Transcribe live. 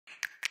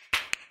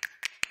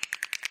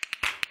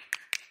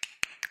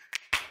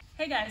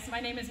Hey guys, my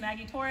name is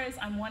Maggie Torres.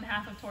 I'm one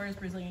half of Torres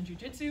Brazilian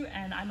Jiu-Jitsu,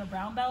 and I'm a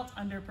brown belt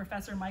under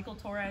Professor Maggie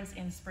Torres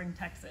in Spring,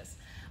 Texas.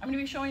 I'm going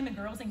to be showing the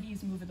girls and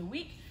gis move of the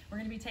week. We're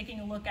going to be taking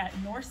a look at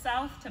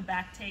north-south to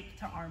back take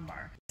to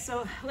armbar.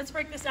 So let's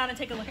break this down and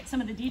take a look at some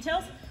of the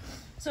details.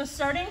 So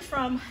starting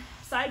from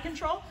side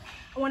control,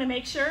 I want to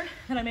make sure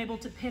that I'm able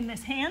to pin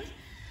this hand.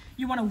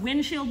 You want a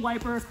windshield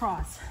wiper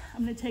across.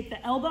 I'm going to take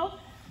the elbow,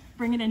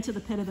 bring it into the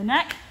pit of the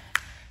neck,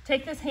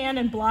 take this hand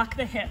and block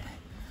the hip.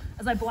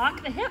 As I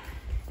block the hip,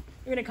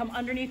 you're gonna come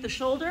underneath the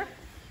shoulder.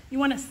 You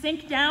wanna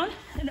sink down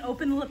and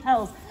open the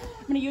lapels.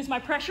 I'm gonna use my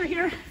pressure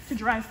here to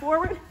drive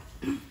forward,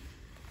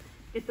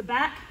 hit the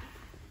back.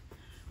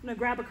 I'm gonna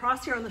grab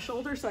across here on the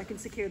shoulder so I can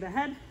secure the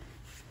head,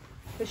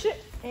 push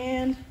it,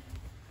 and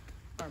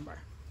armbar.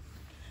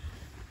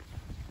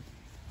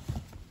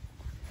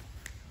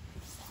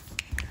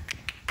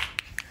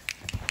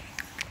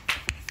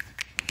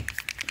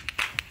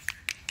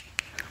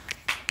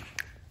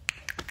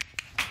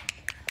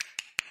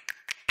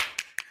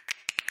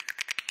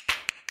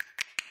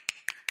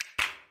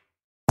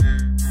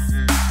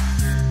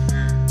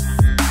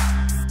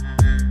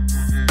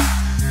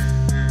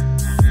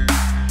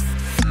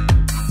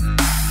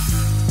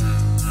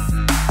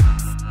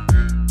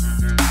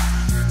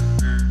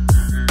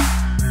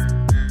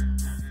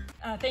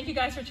 Thank you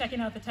guys for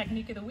checking out the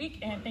technique of the week,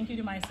 and thank you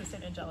to my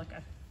assistant,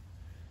 Angelica.